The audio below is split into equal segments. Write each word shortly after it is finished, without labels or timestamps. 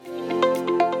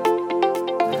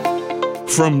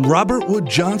From Robert Wood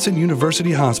Johnson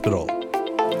University Hospital,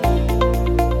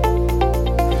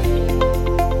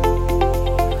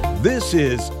 this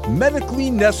is Medically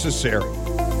Necessary.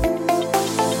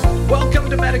 Welcome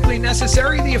to Medically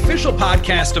Necessary, the official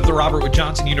podcast of the Robert Wood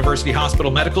Johnson University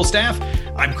Hospital medical staff.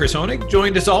 I'm Chris Honig,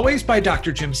 joined as always by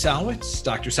Dr. Jim Salwitz.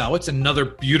 Dr. Salwitz, another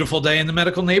beautiful day in the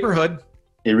medical neighborhood.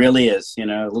 It really is,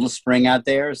 a little spring out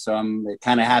there. So I'm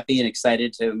kind of happy and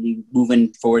excited to be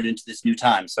moving forward into this new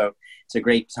time. So it's a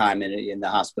great time in the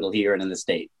hospital here and in the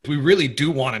state. We really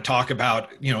do want to talk about,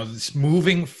 this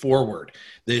moving forward,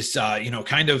 this,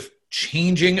 kind of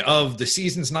changing of the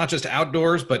seasons, not just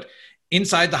outdoors, but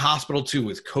inside the hospital too,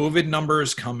 with COVID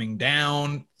numbers coming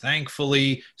down,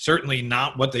 thankfully, certainly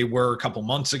not what they were a couple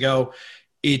months ago.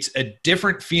 It's a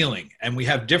different feeling, and we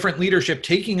have different leadership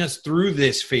taking us through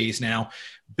this phase now.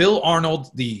 Bill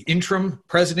Arnold, the interim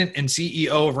president and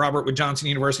CEO of Robert Wood Johnson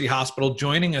University Hospital,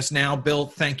 joining us now. Bill,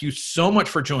 thank you so much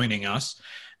for joining us.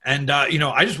 And,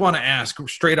 I just want to ask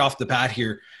straight off the bat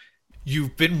here,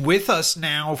 you've been with us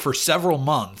now for several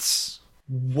months.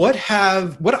 What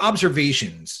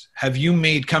observations have you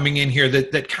made coming in here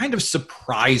that kind of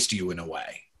surprised you in a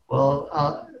way?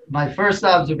 Well, my first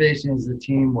observation is the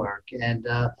teamwork. And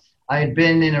I had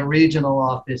been in a regional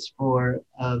office for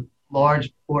a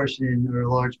large portion or a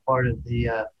large part of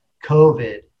the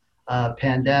COVID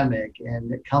pandemic.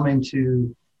 And coming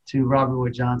to Robert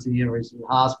Wood Johnson University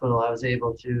Hospital, I was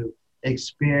able to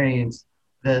experience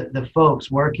the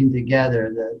folks working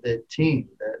together, the team,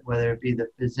 whether it be the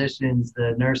physicians,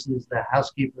 the nurses, the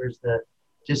housekeepers,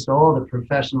 just all the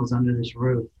professionals under this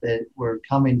roof that were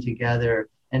coming together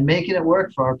and making it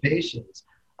work for our patients.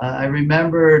 I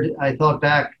thought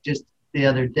back just the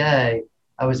other day,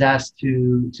 I was asked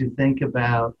to think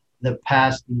about the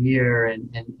past year and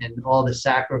all the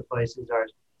sacrifices our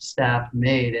staff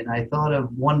made. And I thought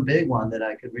of one big one that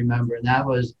I could remember, and that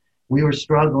was we were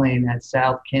struggling at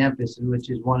South Campus, which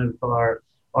is one of our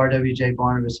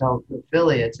RWJBarnabas Health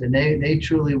affiliates, and they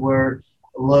truly were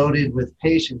loaded with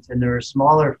patients, and they're a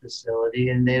smaller facility,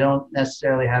 and they don't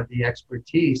necessarily have the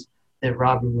expertise that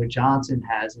Robert Wood Johnson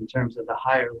has in terms of the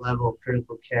higher level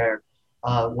critical care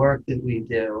work that we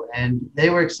do. And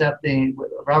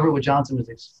Robert Wood Johnson was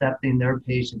accepting their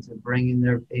patients and bringing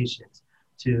their patients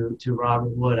to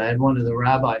Robert Wood. I had one of the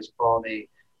rabbis call me,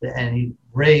 and he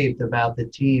raved about the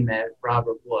team at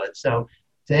Robert Wood. So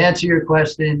to answer your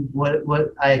question,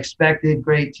 what I expected,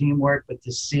 great teamwork, but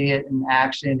to see it in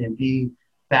action and be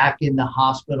back in the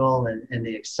hospital and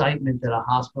the excitement that a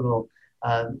hospital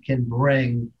can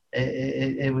bring,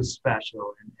 it was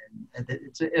special. And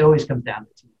it always comes down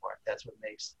to teamwork. That's what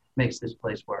makes this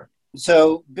place work.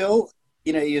 So, Bill,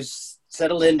 you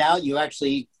settled in now. You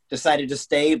actually decided to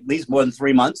stay at least more than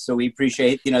 3 months. So we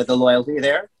appreciate, the loyalty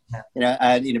there,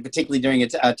 particularly during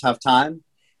a tough time.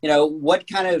 What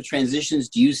kind of transitions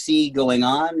do you see going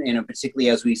on, particularly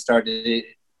as we started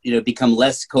to, become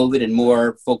less COVID and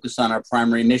more focused on our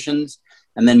primary missions,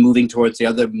 and then moving towards the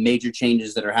other major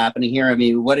changes that are happening here? I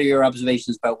mean, what are your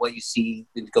observations about what you see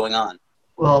going on?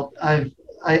 Well,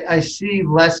 I see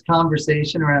less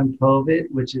conversation around COVID,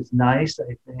 which is nice.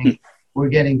 I think we're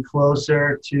getting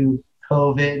closer to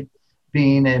COVID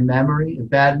being a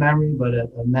bad memory, but a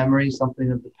memory,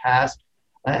 something of the past.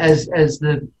 As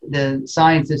the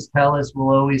scientists tell us,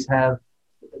 we'll always have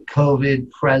COVID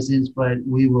presence, but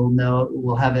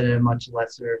we'll have it at a much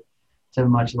lesser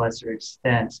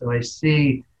extent. So I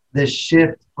see the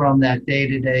shift from that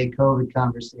day-to-day COVID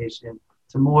conversation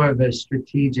to more of a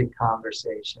strategic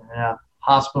conversation, a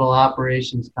hospital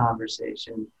operations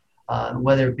conversation,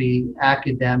 whether it be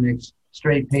academics,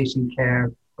 straight patient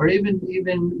care, or even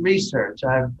research.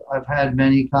 I've had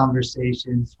many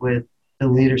conversations with the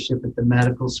leadership at the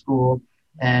medical school,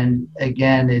 and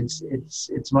again, it's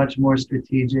much more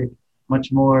strategic,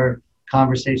 much more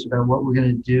conversation about what we're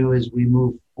going to do as we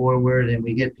move forward and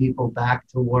we get people back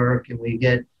to work and we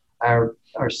get our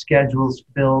schedules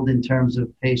filled in terms of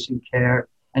patient care.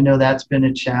 I know that's been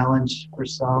a challenge for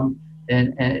some,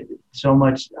 and so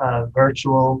much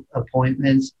virtual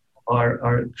appointments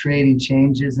are creating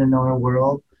changes in our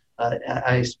world.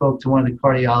 I spoke to one of the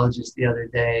cardiologists the other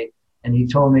day, and he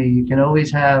told me you can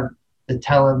always have the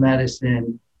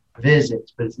telemedicine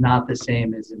visits, but it's not the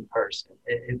same as in person.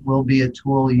 It will be a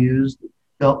tool used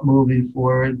moving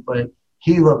forward, but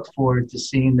he looked forward to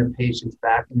seeing the patients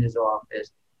back in his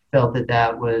office, felt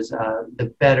that was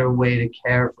the better way to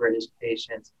care for his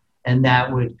patients, and that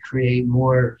would create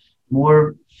more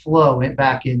flow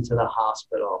back into the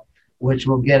hospital, which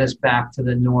will get us back to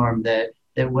the norm that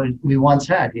we once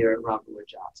had here at Robert Wood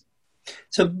Johnson.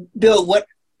 So, Bill, what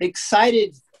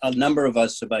excited a number of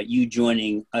us about you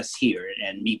joining us here,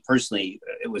 and me personally,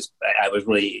 I was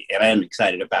really, and I am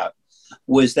excited about,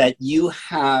 was that you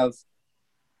have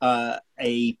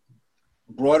a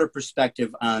broader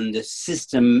perspective on the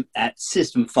system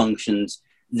functions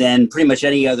than pretty much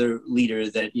any other leader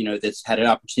that, that's had an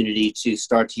opportunity to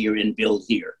start here and build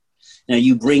here. Now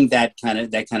you bring that kind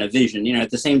of vision.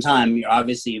 At the same time, you're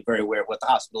obviously very aware of what the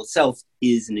hospital itself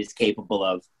is and is capable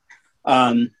of,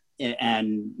 and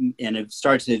it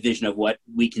starts with a vision of what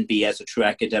we can be as a true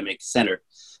academic center.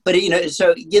 But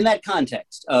so in that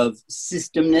context of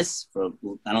systemness,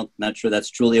 I'm not sure that's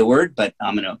truly a word, but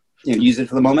I'm going to use it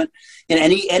for the moment.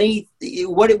 And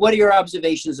what are your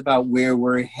observations about where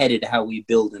we're headed, how we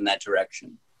build in that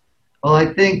direction? Well,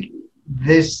 I think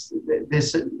this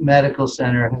medical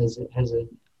center has an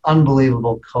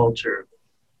unbelievable culture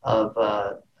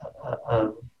of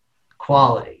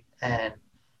quality and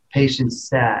patient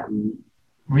sat and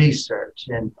research,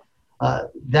 and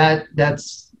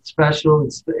that's special.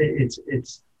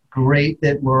 It's great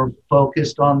that we're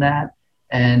focused on that.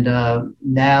 And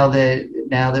now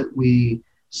that we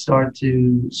start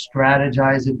to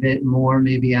strategize a bit more,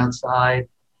 maybe outside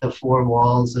the four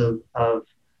walls of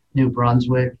New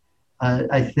Brunswick,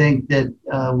 I think that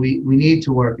we need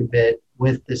to work a bit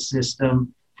with the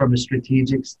system from a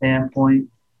strategic standpoint.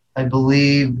 I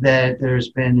believe that there's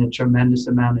been a tremendous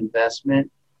amount of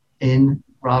investment in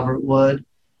Robert Wood.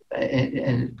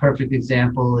 And a perfect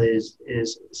example is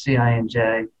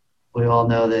CINJ. We all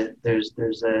know that there's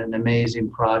an amazing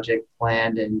project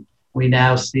planned, and we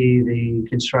now see the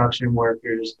construction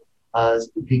workers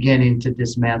beginning to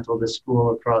dismantle the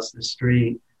school across the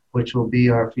street, which will be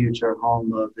our future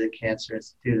home of the Cancer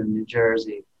Institute of New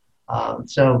Jersey.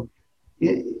 So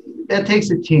that takes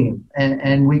a team,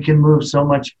 and we can move so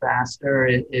much faster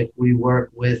if we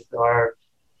work with our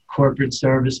corporate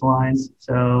service lines.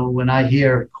 So when I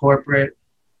hear corporate,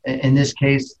 in this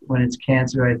case, when it's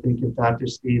cancer, I think of Dr.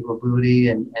 Steve Labuti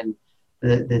and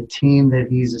the team that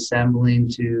he's assembling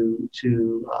to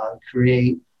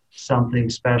create something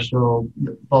special,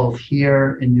 both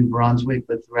here in New Brunswick,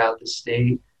 but throughout the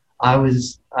state. I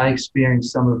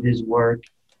experienced some of his work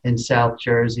in South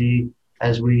Jersey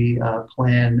as we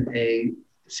plan a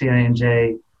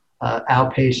CINJ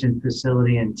outpatient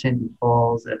facility in Tinton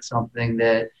Falls. That's something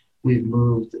that we've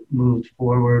moved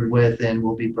forward with, and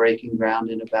we'll be breaking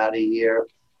ground in about a year.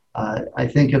 I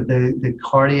think of the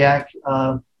cardiac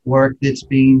work that's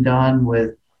being done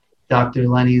with Dr.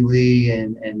 Lenny Lee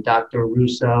and Dr.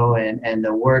 Russo and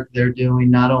the work they're doing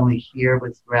not only here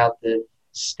but throughout the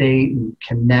state and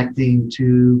connecting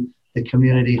to the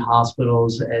community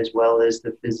hospitals as well as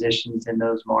the physicians in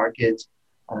those markets.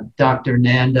 Dr.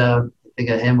 Nanda, I think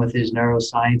of him with his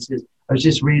neurosciences. I was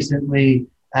just recently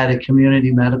at a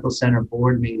community medical center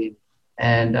board meeting,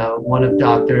 and one of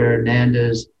Dr.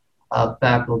 Nanda's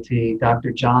faculty,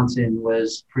 Dr. Johnson,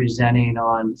 was presenting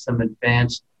on some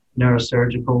advanced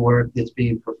neurosurgical work that's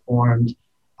being performed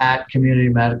at community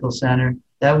medical center.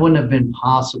 That wouldn't have been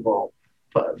possible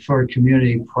for a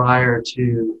community prior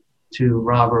to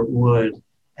Robert Wood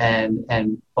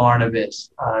and Barnabas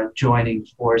joining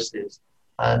forces.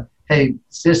 Hey,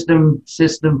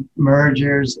 system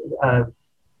mergers,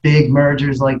 big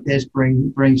mergers like this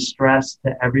bring stress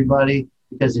to everybody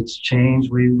because it's change.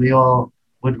 We all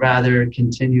would rather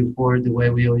continue forward the way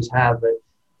we always have, but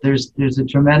there's a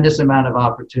tremendous amount of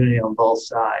opportunity on both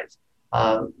sides.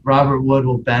 Robert Wood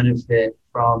will benefit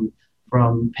from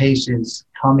patients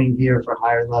coming here for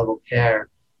higher level care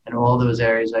and all those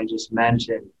areas I just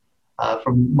mentioned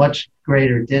from much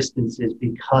greater distances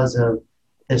because of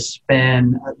the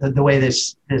span, the way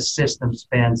this system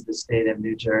spans the state of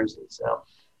New Jersey. So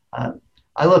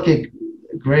I look at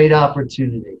great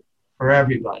opportunity for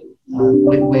everybody. There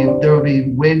will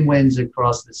be win-wins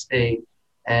across the state,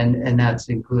 and that's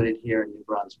included here in New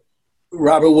Brunswick.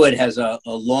 Robert Wood has a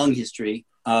long history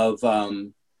of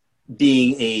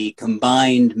being a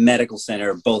combined medical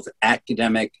center, both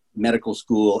academic medical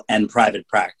school and private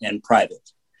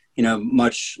private.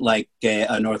 Much like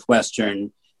a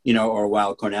Northwestern, or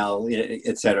Weill Cornell,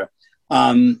 et cetera.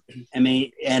 And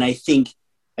I think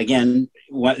again,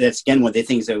 one of the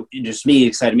things that just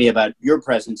excited me about your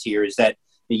presence here is that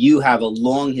you have a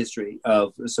long history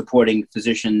of supporting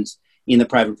physicians in the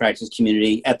private practice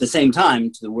community. At the same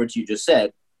time, to the words you just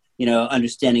said,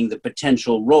 understanding the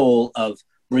potential role of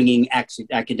bringing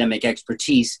academic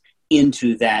expertise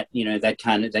into that, that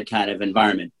kind of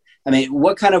environment.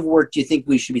 What kind of work do you think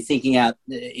we should be thinking out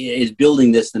is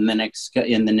building this in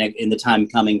the time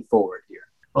coming forward here?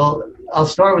 Well, I'll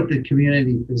start with the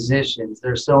community physicians.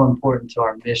 They're so important to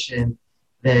our mission.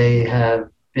 They have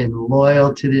been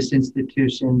loyal to this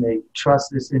institution. They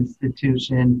trust this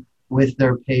institution with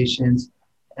their patients.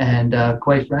 And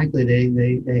quite frankly,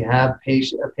 they have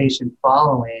a patient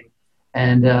following,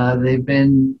 and they've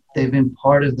been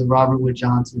part of the Robert Wood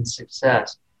Johnson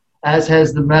success, as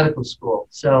has the medical school.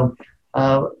 So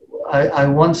I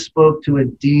once spoke to a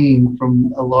dean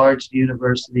from a large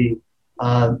university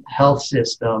health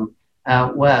system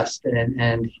out west,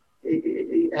 and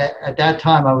at that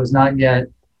time I was not yet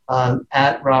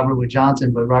at Robert Wood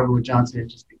Johnson, but Robert Wood Johnson had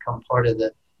just become part of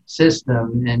the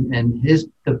system, and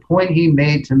the point he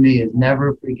made to me is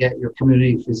never forget your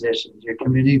community physicians. Your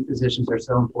community physicians are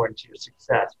so important to your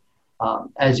success.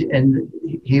 And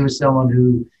he was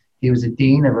someone he was a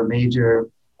dean of a major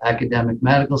academic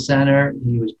medical center.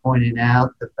 He was pointing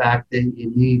out the fact that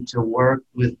you need to work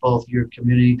with both your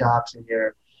community docs and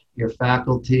your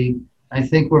faculty. I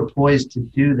think we're poised to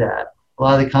do that. A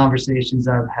lot of the conversations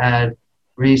I've had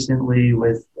recently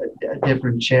with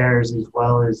different chairs, as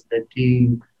well as the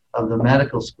dean of the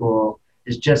medical school,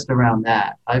 is just around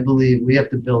that. I believe we have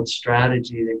to build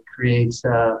strategy that creates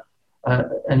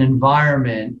an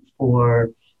environment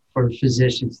for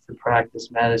physicians to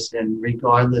practice medicine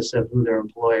regardless of who their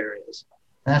employer is.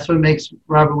 And that's what makes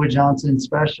Robert Wood Johnson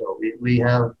special. We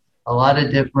have a lot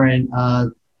of different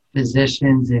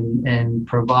physicians and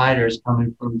providers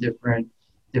coming from different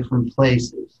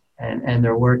places, and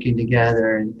they're working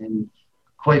together and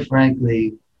quite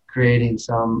frankly creating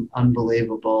some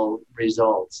unbelievable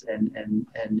results, and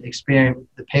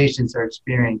the patients are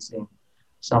experiencing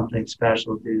something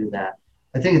special due to that.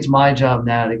 I think it's my job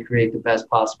now to create the best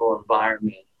possible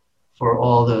environment for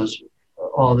all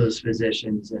those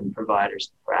physicians and providers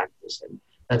to practice, and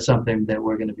that's something that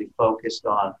we're going to be focused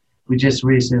on. We just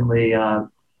recently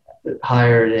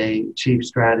hired a chief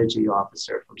strategy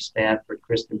officer from Stanford,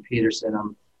 Kristen Peterson.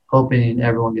 I'm hoping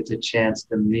everyone gets a chance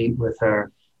to meet with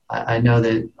her. I know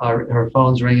that her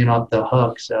phone's ringing off the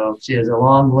hook, so she has a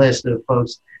long list of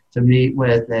folks to meet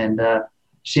with, and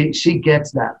she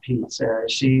gets that piece.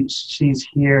 She's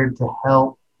here to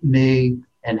help me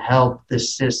and help the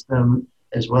system,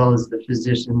 as well as the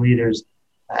physician leaders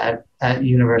at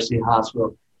University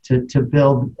Hospital, to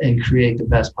build and create the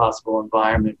best possible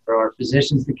environment for our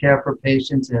physicians to care for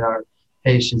patients and our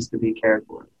patients to be cared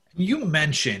for. You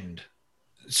mentioned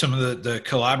some of the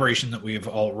collaboration that we have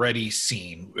already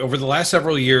seen over the last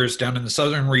several years down in the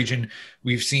southern region.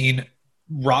 We've seen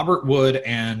Robert Wood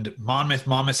and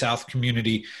Monmouth South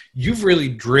community. You've really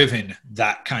driven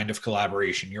that kind of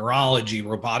collaboration, urology,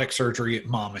 robotic surgery at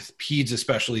Monmouth, peds,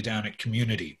 especially down at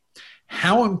community.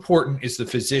 How important is the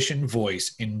physician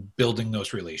voice in building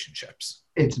those relationships?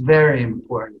 It's very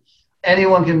important.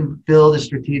 Anyone can build a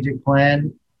strategic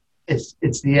plan. It's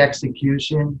the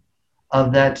execution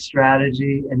of that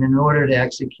strategy. And in order to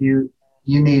execute,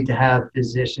 you need to have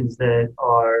physicians that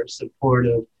are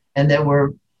supportive and that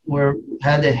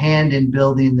had a hand in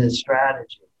building this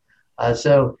strategy.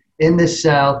 So in the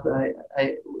South,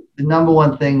 the number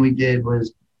one thing we did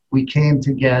was we came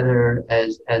together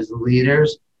as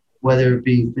leaders, whether it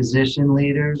be physician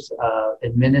leaders,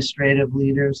 administrative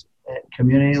leaders,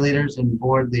 community leaders, and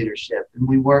board leadership. And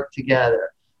we worked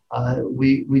together.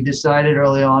 We decided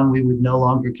early on we would no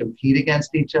longer compete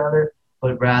against each other,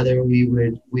 but rather we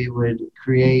would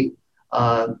create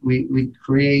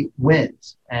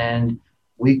wins, and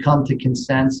we come to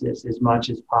consensus as much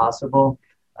as possible.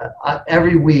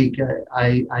 Every week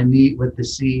I meet with the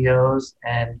CEOs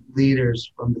and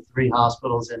leaders from the 3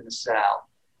 hospitals in the South,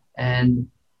 and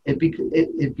it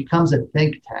becomes a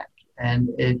think tank, and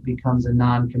it becomes a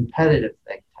non-competitive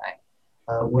think tank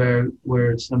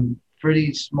where some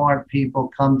pretty smart people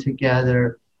come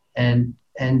together and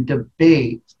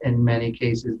debate, in many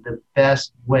cases, the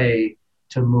best way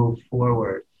to move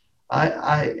forward.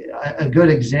 A good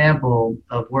example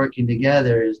of working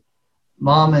together is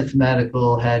Monmouth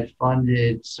Medical had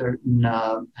funded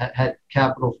had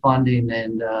capital funding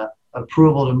and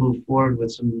approval to move forward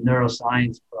with some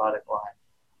neuroscience product line.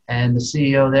 And the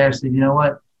CEO there said, you know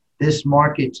what, this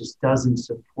market just doesn't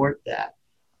support that.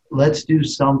 Let's do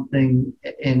something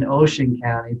in Ocean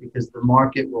County because the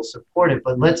market will support it,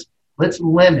 but let's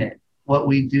limit what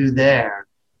we do there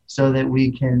so that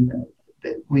we can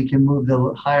move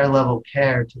the higher level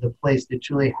care to the place that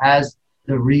truly has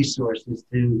the resources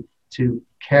to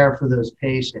care for those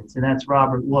patients, and that's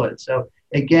Robert Wood. So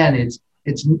again, it's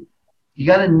you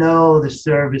got to know the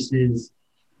services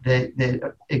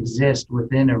that exist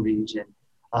within a region.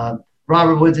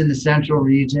 Robert Wood's in the central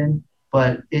region,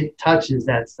 but it touches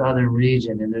that southern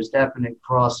region, and there's definite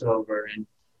crossover. And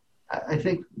I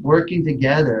think working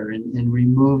together and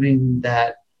removing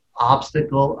that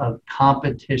obstacle of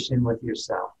competition with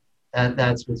yourself.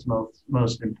 That's what's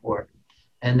most important.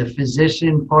 And the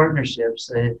physician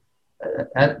partnerships,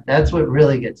 that's what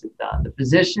really gets it done. The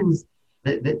physicians,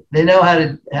 they know how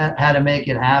to make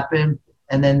it happen,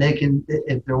 and then they can,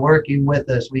 if they're working with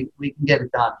us, we can get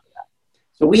it done.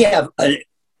 So we have a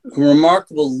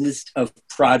remarkable list of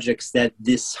projects that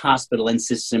this hospital and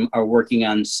system are working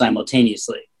on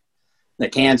simultaneously. The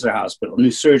Cancer Hospital,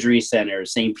 New Surgery Center,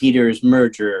 St. Peter's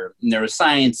merger,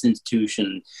 Neuroscience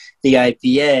Institution, the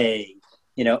IPA,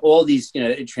 all these,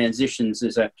 transitions.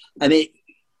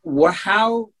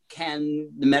 How can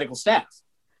the medical staff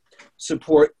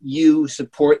support these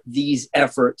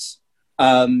efforts,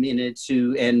 to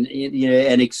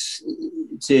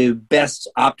best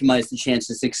optimize the chance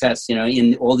of success,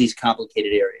 in all these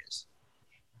complicated areas?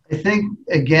 I think,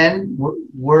 again,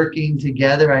 working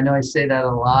together, I know I say that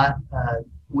a lot.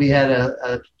 We had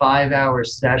a 5-hour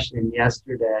session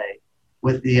yesterday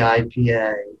with the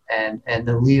IPA and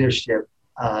the leadership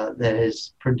that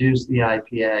has produced the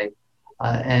IPA.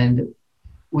 And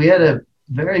we had a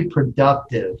very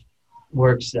productive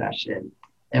work session.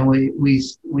 And we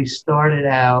started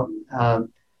out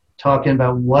talking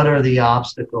about what are the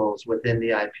obstacles within the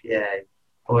IPA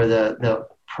or the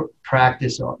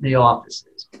practice, the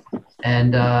offices.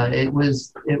 And it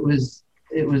was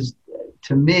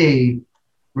to me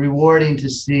rewarding to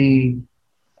see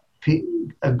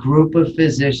a group of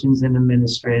physicians and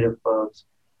administrative folks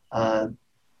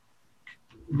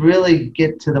really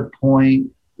get to the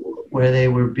point where they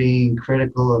were being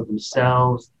critical of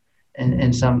themselves, and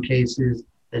in some cases,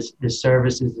 the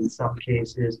services in some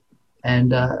cases.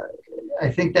 And I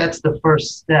think that's the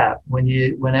first step when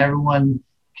everyone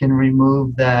can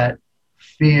remove that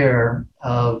fear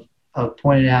of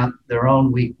pointing out their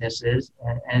own weaknesses,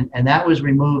 and that was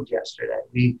removed yesterday.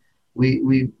 We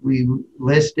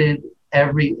listed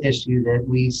every issue that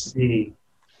we see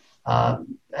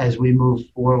as we move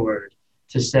forward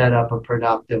to set up a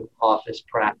productive office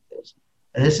practice.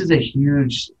 And this is a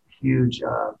huge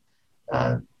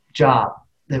job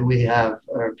that we have,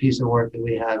 or a piece of work that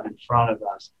we have in front of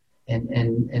us,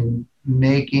 and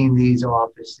making these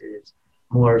offices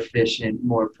more efficient,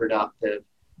 more productive,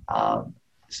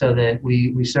 so that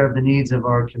we serve the needs of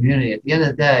our community. At the end of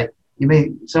the day,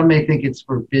 some may think it's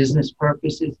for business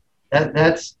purposes.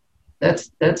 That's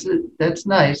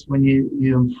nice when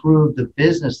you improve the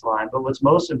business line, but what's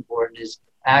most important is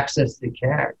access to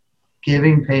care,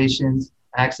 giving patients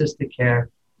access to care,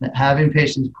 having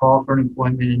patients call for an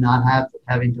appointment and not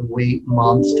having to wait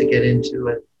months to get into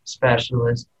a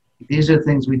specialist. These are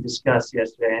things we discussed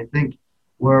yesterday. I think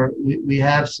we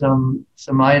have some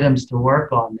items to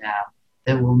work on now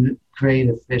that will create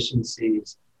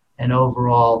efficiencies and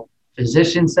overall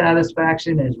physician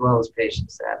satisfaction as well as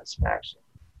patient satisfaction.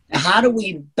 How do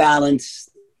we balance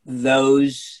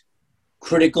those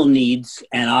critical needs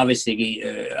and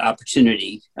obviously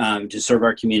opportunity to serve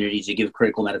our community, to give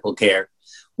critical medical care,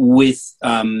 with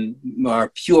our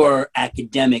pure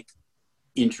academic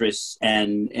interests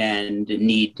and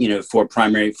need, for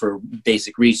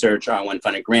basic research,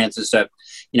 R1-funded grants and stuff?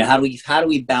 How do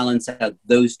we balance out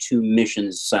those two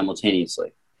missions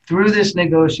simultaneously? Through this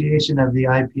negotiation of the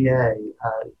IPA,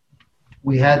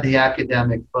 we had the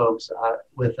academic folks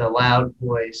with a loud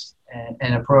voice,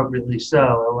 and appropriately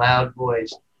so, a loud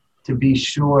voice, to be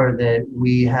sure that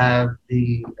we have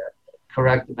the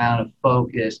correct amount of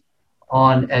focus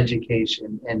on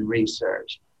education and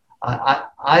research.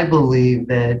 I believe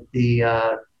that the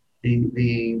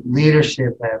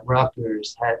leadership at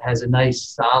Rutgers has a nice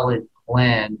solid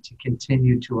plan to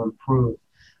continue to improve.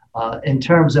 In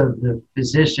terms of the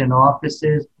physician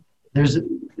offices,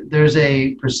 there's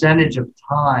a percentage of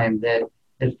time that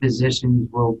physicians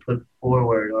will put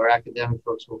forward, or academic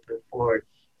folks will put forward,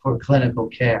 for clinical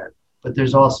care. But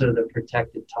there's also the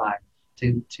protected time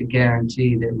to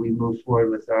guarantee that we move forward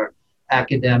with our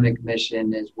academic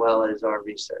mission as well as our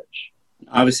research.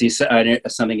 Obviously,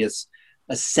 something is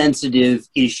a sensitive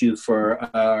issue for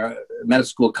our medical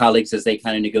school colleagues as they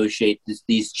kind of negotiate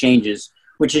these changes,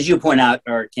 which, as you point out,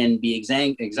 can be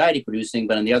anxiety producing.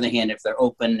 But on the other hand, if they're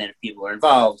open and if people are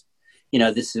involved,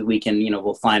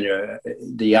 we'll find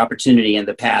the opportunity and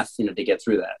the path, to get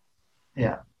through that.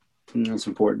 Yeah. That's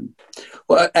important.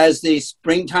 Well, as the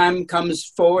springtime comes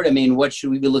forward, what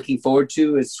should we be looking forward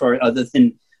to as far, other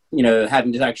than,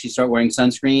 having to actually start wearing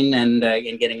sunscreen and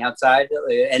getting outside?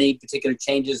 Any particular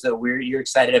changes that you're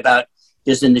excited about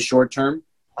just in the short term?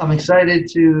 I'm excited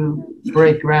to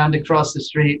break ground across the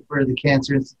street for the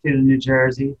Cancer Institute of New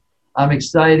Jersey. I'm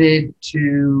excited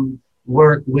to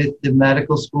work with the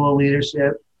medical school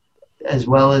leadership as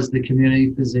well as the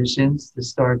community physicians to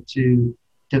start to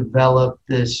develop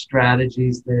the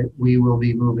strategies that we will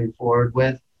be moving forward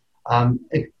with.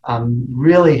 I'm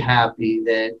really happy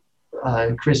that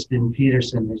Kristen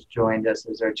Peterson has joined us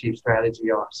as our Chief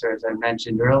Strategy Officer. As I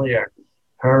mentioned earlier,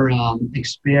 her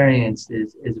experience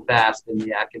is vast in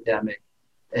the academic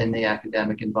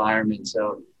environment.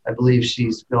 So I believe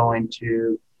she's going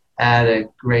to add a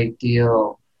great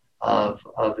deal of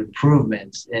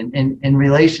improvements in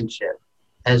relationship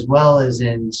as well as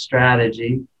in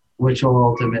strategy, which will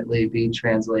ultimately be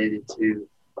translated to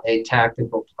a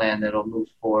tactical plan that'll move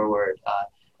forward.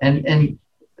 And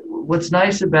what's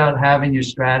nice about having your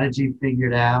strategy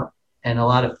figured out and a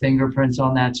lot of fingerprints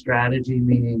on that strategy,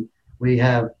 meaning we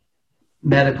have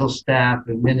medical staff,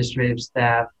 administrative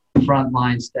staff,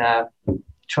 frontline staff,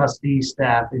 trustee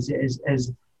staff,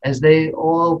 as they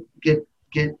all get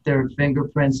their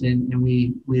fingerprints in, and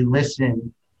we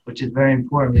listen, which is very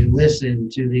important. We listen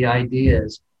to the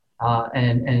ideas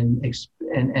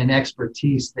and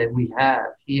expertise that we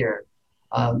have here.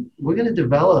 We're going to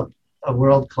develop a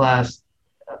world-class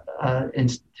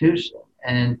institution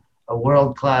and a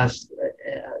world-class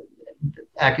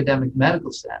academic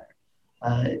medical center.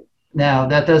 Now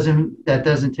that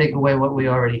doesn't take away what we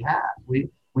already have.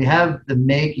 We have the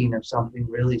making of something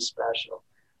really special,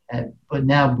 but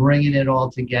now bringing it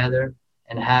all together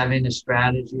and having a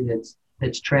strategy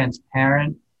that's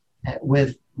transparent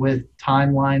with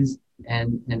timelines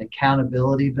and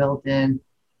accountability built in.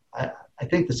 I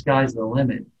think the sky's the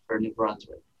limit for New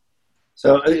Brunswick.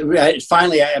 So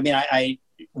finally, I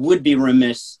would be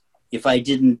remiss if I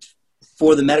didn't,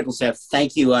 for the medical staff,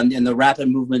 thank you on the rapid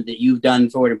movement that you've done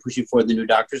forward and pushing forward the new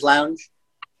Doctor's Lounge.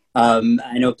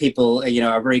 I know people,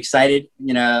 are very excited,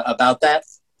 about that.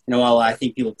 While I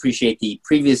think people appreciate the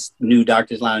previous new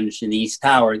Doctor's Lounge in the East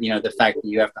Tower, the fact that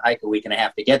you have to hike a week and a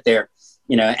half to get there,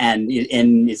 and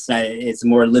it's a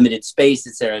more limited space.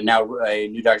 It's now a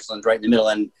new Doctor's Lounge right in the middle.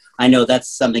 And I know that's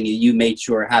something that you made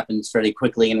sure happens fairly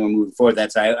quickly and we're moving forward.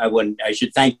 I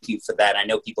should thank you for that. I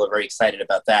know people are very excited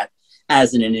about that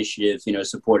as an initiative,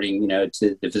 supporting,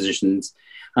 to the physicians,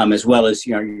 as well as,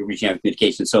 you're reaching out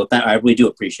communication. So I really do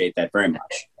appreciate that very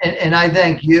much. And I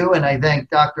thank you, and I thank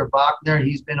Dr. Bachner.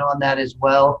 He's been on that as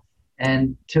well.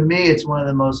 And to me, it's one of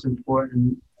the most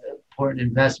important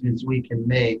investments we can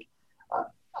make.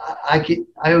 I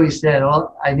always said,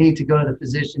 I need to go to the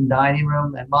physician dining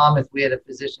room. And Mom, if we had a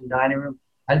physician dining room,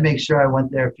 I'd make sure I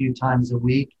went there a few times a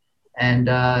week. And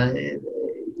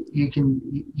you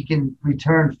can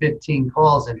return 15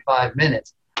 calls in 5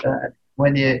 minutes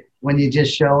when you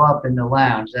just show up in the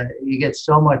lounge. You get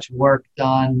so much work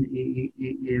done.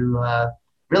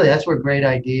 Really, that's where great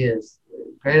ideas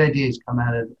come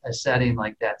out of a setting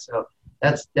like that. So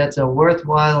that's a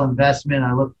worthwhile investment.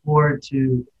 I look forward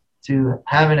to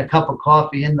having a cup of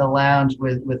coffee in the lounge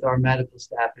with our medical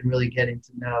staff and really getting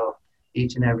to know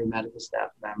each and every medical staff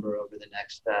member over the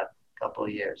next couple of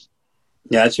years.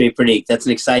 Yeah, that's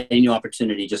an exciting new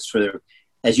opportunity just for,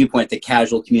 as you point, the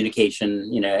casual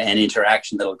communication, and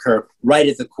interaction that'll occur right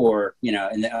at the core,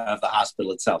 of the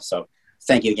hospital itself. So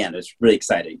thank you again. It's really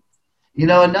exciting.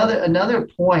 Another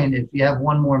point, if you have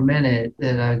one more minute,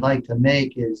 that I'd like to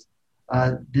make is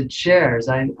the chairs.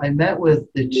 I met with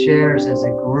the chairs as a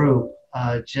group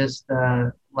just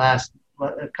a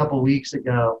couple weeks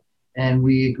ago, and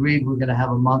we agreed we're going to have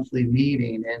a monthly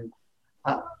meeting. And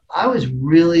I was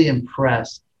really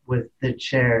impressed with the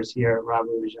chairs here at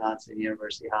Robert Wood Johnson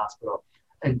University Hospital.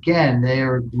 Again, they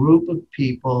are a group of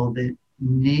people that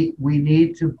we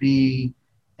need to be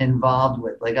involved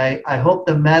with. Like I hope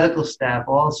the medical staff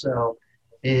also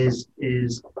is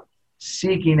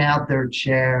seeking out their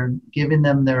chair, giving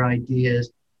them their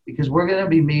ideas, because we're going to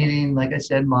be meeting, like I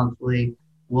said, monthly.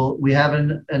 We have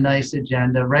a nice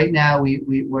agenda. Right now,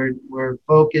 we're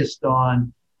focused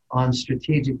on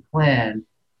strategic plan,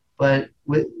 but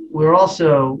we're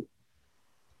also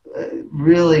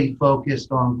really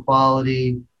focused on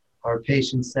quality, our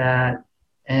patient sat,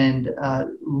 and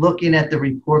looking at the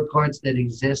report cards that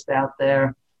exist out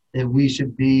there that we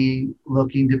should be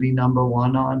looking to be number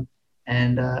one on.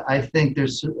 And I think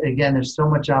there's so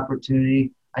much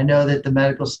opportunity. I know that the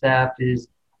medical staff is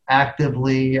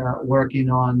actively working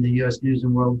on the U.S. News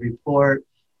and World Report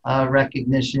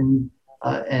recognition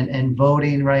and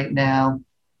voting right now.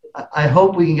 I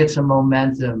hope we can get some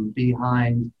momentum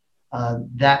behind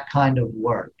that kind of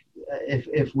work.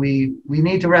 If we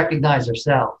need to recognize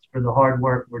ourselves for the hard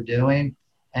work we're doing.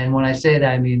 And when I say that,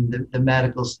 I mean the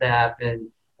medical staff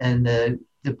and the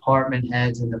department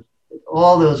heads and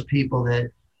all those people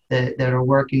that are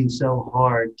working so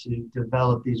hard to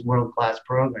develop these world-class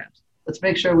programs. Let's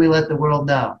make sure we let the world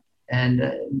know and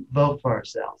vote for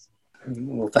ourselves.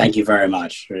 Well, thank you very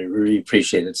much. We really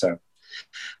appreciate it, sir.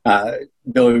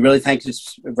 Bill, we really thank you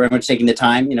very much for taking the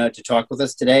time, to talk with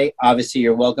us today. Obviously,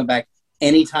 you're welcome back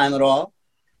anytime at all.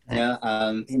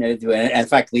 In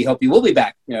fact, we hope you will be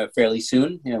back, fairly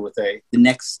soon, with the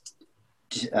next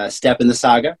step in the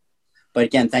saga. But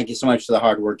again, thank you so much for the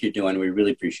hard work you're doing. We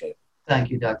really appreciate it. Thank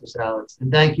you, Dr. Salix.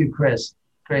 And thank you, Chris.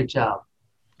 Great job,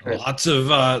 Chris.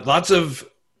 Lots of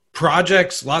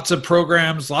projects, lots of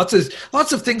programs, lots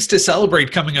of things to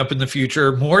celebrate coming up in the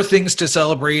future. More things to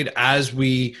celebrate as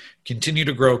we continue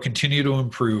to grow, continue to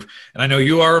improve. And I know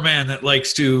you are a man that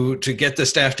likes to get the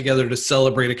staff together to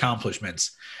celebrate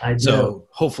accomplishments. I do. So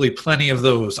hopefully plenty of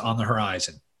those on the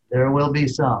horizon. There will be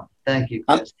some. Thank you,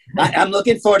 Chris. I'm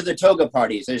looking forward to the toga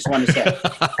parties. I just want to say.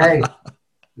 Hey,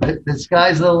 the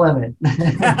sky's the limit.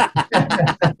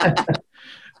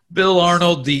 Bill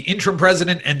Arnold, the interim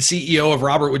president and CEO of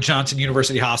Robert Wood Johnson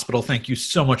University Hospital, thank you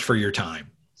so much for your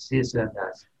time. See you soon,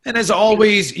 guys. And as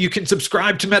always, you can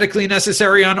subscribe to Medically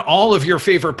Necessary on all of your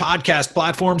favorite podcast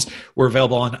platforms. We're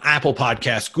available on Apple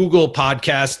Podcasts, Google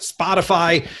Podcasts,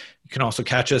 Spotify. You can also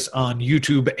catch us on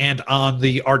YouTube and on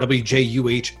the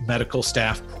RWJUH Medical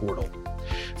Staff Portal.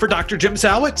 For Dr. Jim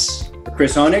Salwitz,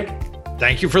 Chris Honig,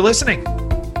 thank you for listening.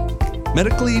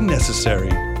 Medically Necessary,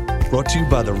 brought to you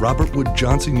by the Robert Wood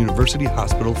Johnson University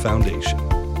Hospital Foundation.